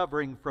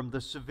recovering from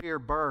the severe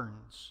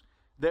burns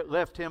that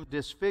left him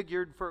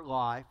disfigured for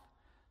life,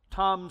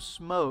 Tom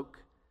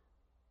Smoke,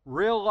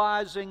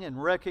 realizing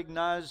and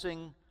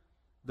recognizing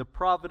the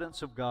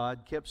providence of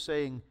God, kept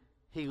saying,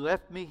 He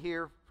left me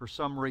here for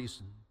some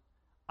reason.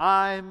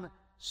 I'm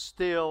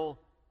still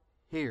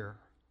here.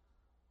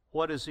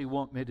 What does He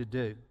want me to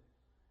do?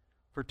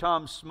 For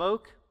Tom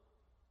Smoke,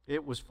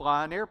 it was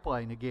fly an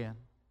airplane again.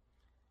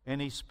 And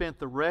he spent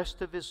the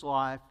rest of his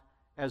life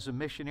as a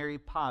missionary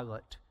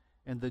pilot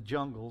in the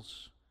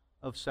jungles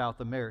of South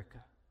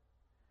America.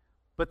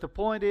 But the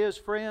point is,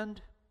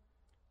 friend,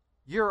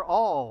 we're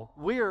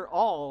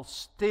all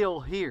still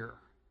here.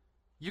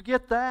 You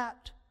get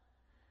that?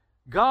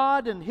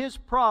 God in His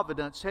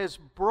providence has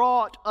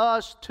brought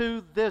us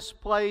to this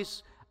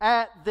place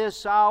at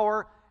this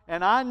hour,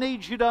 and I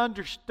need you to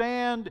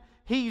understand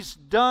He's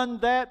done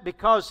that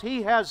because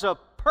He has a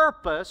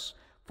purpose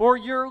for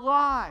your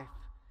life.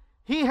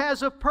 He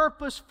has a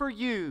purpose for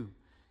you.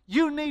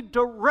 You need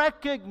to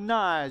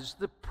recognize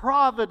the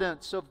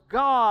providence of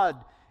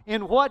God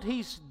in what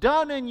He's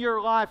done in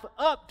your life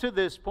up to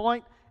this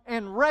point,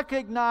 and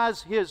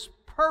recognize His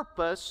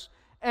purpose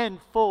and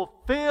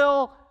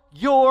fulfill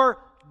your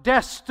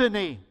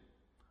destiny.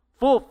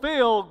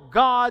 Fulfill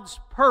God's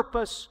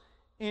purpose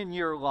in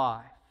your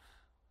life.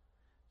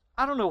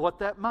 I don't know what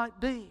that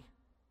might be.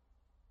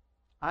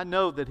 I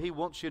know that He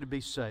wants you to be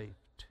saved.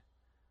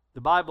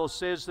 The Bible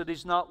says that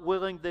He's not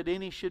willing that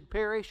any should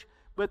perish,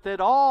 but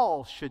that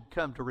all should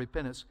come to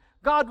repentance.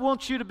 God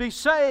wants you to be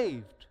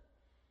saved.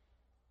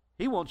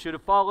 He wants you to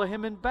follow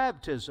Him in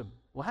baptism.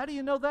 Well, how do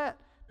you know that?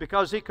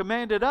 Because He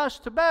commanded us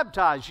to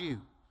baptize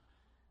you.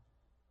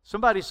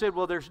 Somebody said,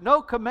 well, there's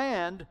no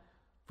command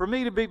for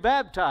me to be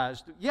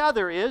baptized. Yeah,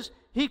 there is.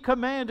 He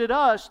commanded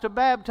us to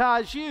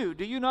baptize you.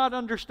 Do you not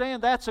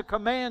understand that's a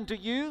command to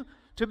you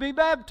to be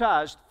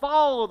baptized?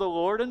 Follow the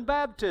Lord in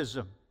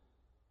baptism.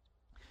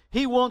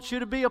 He wants you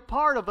to be a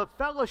part of a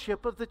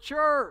fellowship of the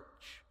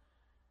church,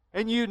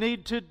 and you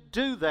need to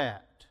do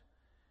that.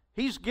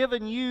 He's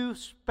given you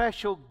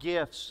special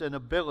gifts and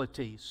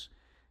abilities,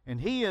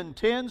 and He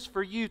intends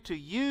for you to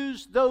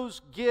use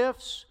those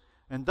gifts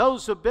and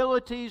those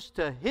abilities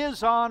to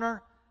His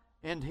honor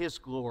and His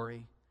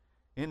glory.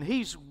 And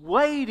He's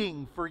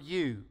waiting for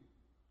you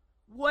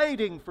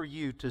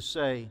to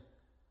say,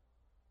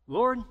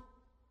 Lord,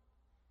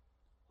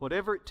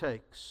 whatever it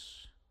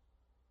takes,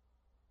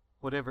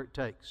 whatever it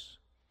takes.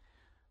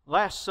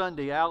 Last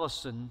Sunday,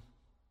 Allison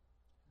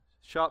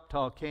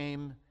Shoptaw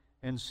came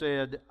and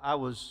said, I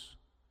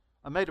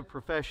made a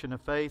profession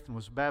of faith and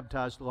was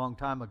baptized a long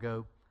time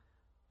ago,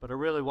 but I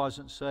really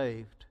wasn't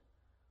saved.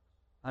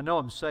 I know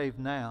I'm saved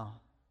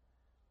now,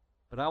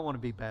 but I want to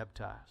be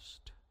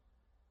baptized.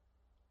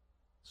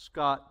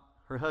 Scott,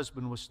 her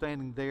husband, was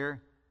standing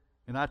there,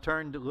 and I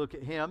turned to look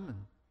at him,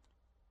 and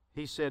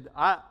he said,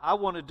 I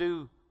want to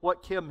do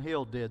what Kim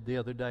Hill did the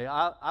other day.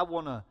 I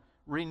want to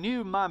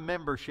renew my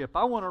membership.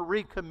 I want to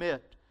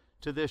recommit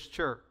to this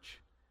church.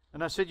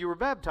 And I said, you were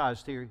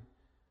baptized here?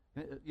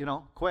 You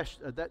know,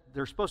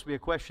 there's supposed to be a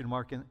question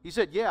mark in it. He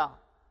said, yeah.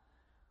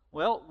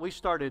 Well, we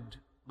started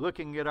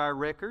looking at our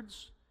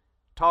records,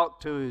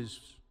 talked to his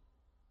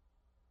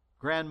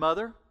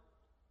grandmother.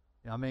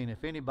 I mean,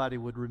 if anybody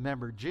would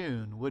remember,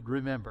 June would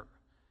remember.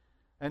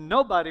 And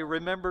nobody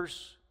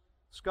remembers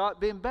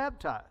Scott being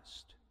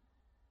baptized.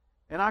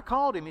 And I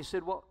called him. He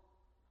said, well,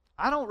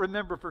 I don't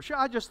remember for sure.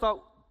 I just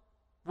thought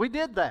we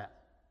did that.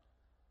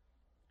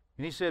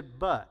 And he said,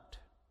 but,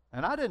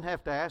 and I didn't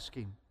have to ask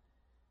him.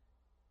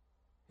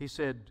 He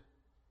said,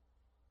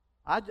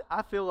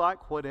 I feel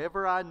like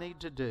whatever I need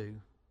to do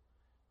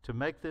to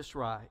make this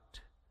right,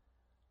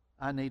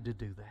 I need to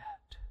do that.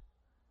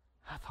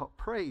 I thought,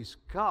 praise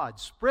God,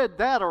 spread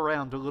that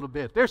around a little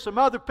bit. There's some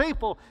other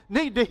people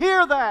need to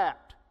hear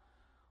that.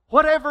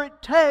 Whatever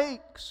it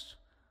takes,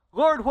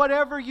 Lord,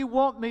 whatever you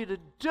want me to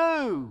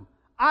do,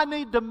 I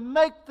need to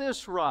make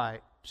this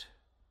right.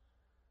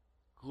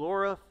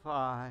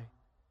 Glorify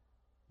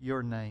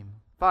your name.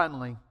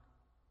 Finally,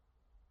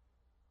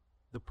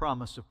 the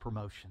promise of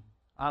promotion.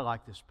 I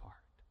like this part.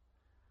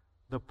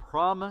 The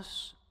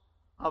promise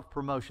of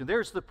promotion.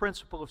 There's the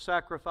principle of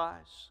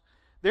sacrifice.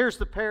 There's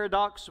the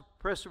paradox of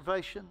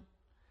preservation.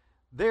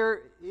 There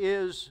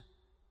is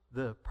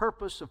the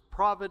purpose of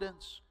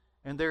providence,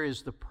 and there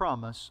is the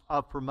promise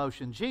of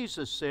promotion.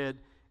 Jesus said,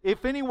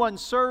 if anyone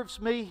serves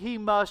me, he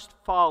must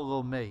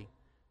follow me.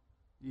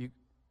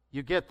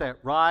 You get that,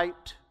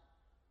 right?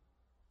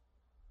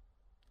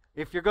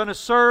 If you're going to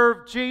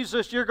serve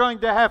Jesus, you're going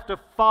to have to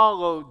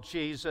follow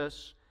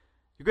Jesus.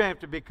 You're going to have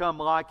to become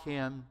like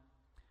Him.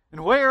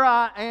 And where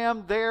I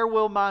am, there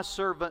will my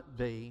servant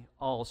be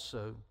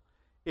also.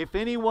 If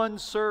anyone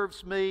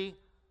serves me,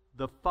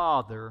 the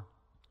Father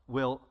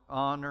will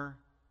honor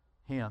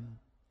him.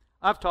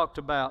 I've talked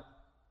about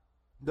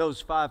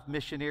those 5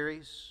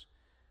 missionaries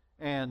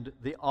and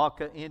the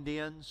Auca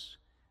Indians.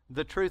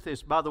 The truth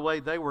is, by the way,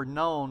 they were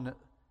known,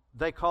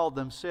 they called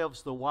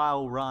themselves the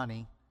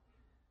Waorani.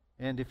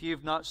 And if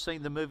you've not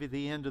seen the movie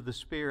The End of the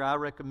Spear, I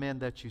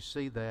recommend that you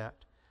see that.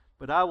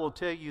 But I will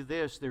tell you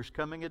this, there's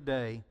coming a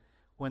day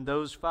when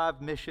those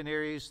 5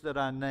 missionaries that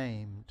I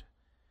named,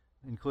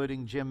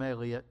 including Jim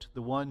Elliot,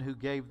 the one who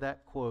gave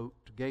that quote,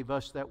 gave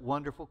us that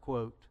wonderful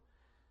quote,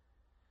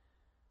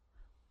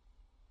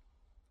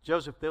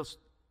 Joseph,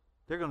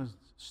 they're going to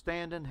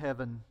stand in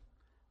heaven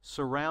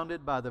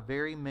surrounded by the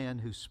very men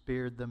who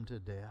speared them to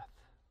death.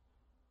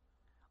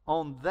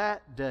 On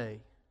that day,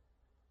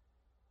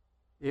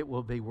 it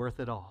will be worth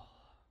it all.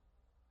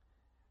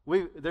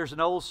 There's an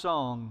old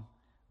song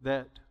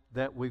that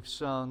we've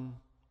sung,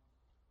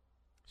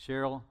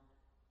 Cheryl,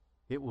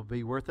 it will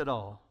be worth it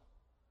all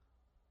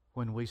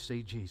when we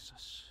see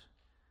Jesus.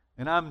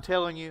 And I'm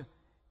telling you,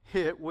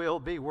 it will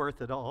be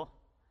worth it all.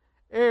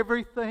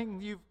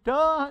 Everything you've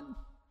done,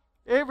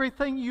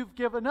 everything you've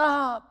given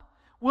up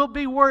will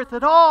be worth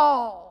it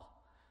all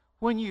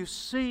when you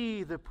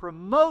see the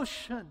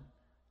promotion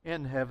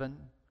in heaven.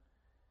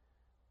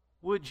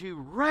 Would you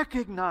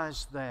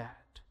recognize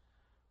that?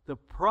 The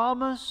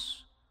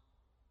promise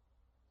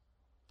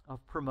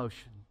of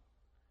promotion.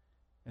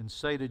 And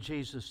say to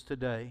Jesus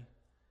today,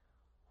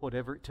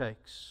 whatever it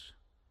takes,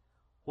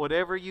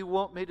 whatever you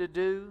want me to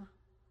do,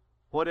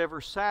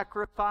 whatever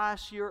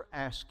sacrifice you're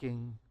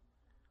asking,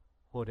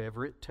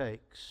 whatever it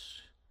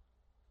takes.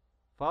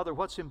 Father,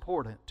 what's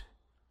important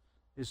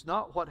is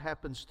not what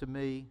happens to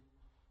me.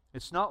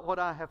 It's not what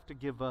I have to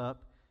give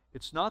up.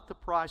 It's not the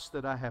price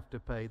that I have to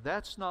pay.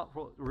 That's not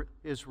what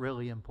is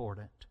really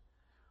important.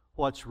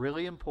 What's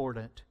really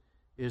important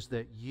is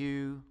that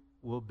you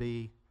will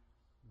be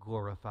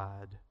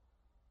glorified.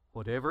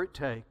 Whatever it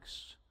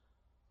takes,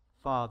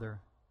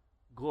 Father,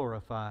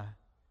 glorify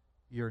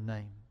your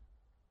name.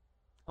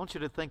 I want you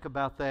to think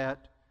about that.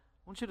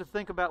 I want you to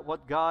think about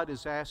what God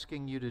is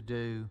asking you to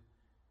do.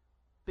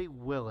 Be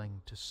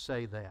willing to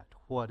say that.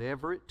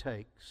 Whatever it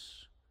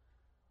takes,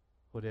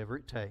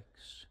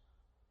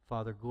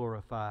 Father,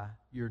 glorify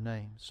your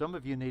name. Some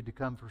of you need to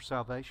come for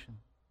salvation.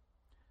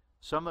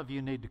 Some of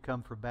you need to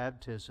come for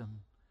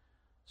baptism.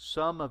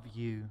 Some of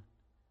you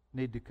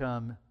need to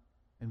come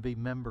and be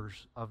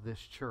members of this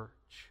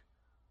church.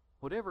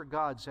 Whatever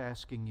God's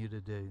asking you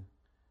to do,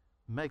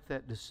 make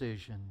that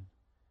decision.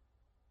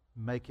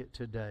 Make it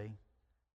today.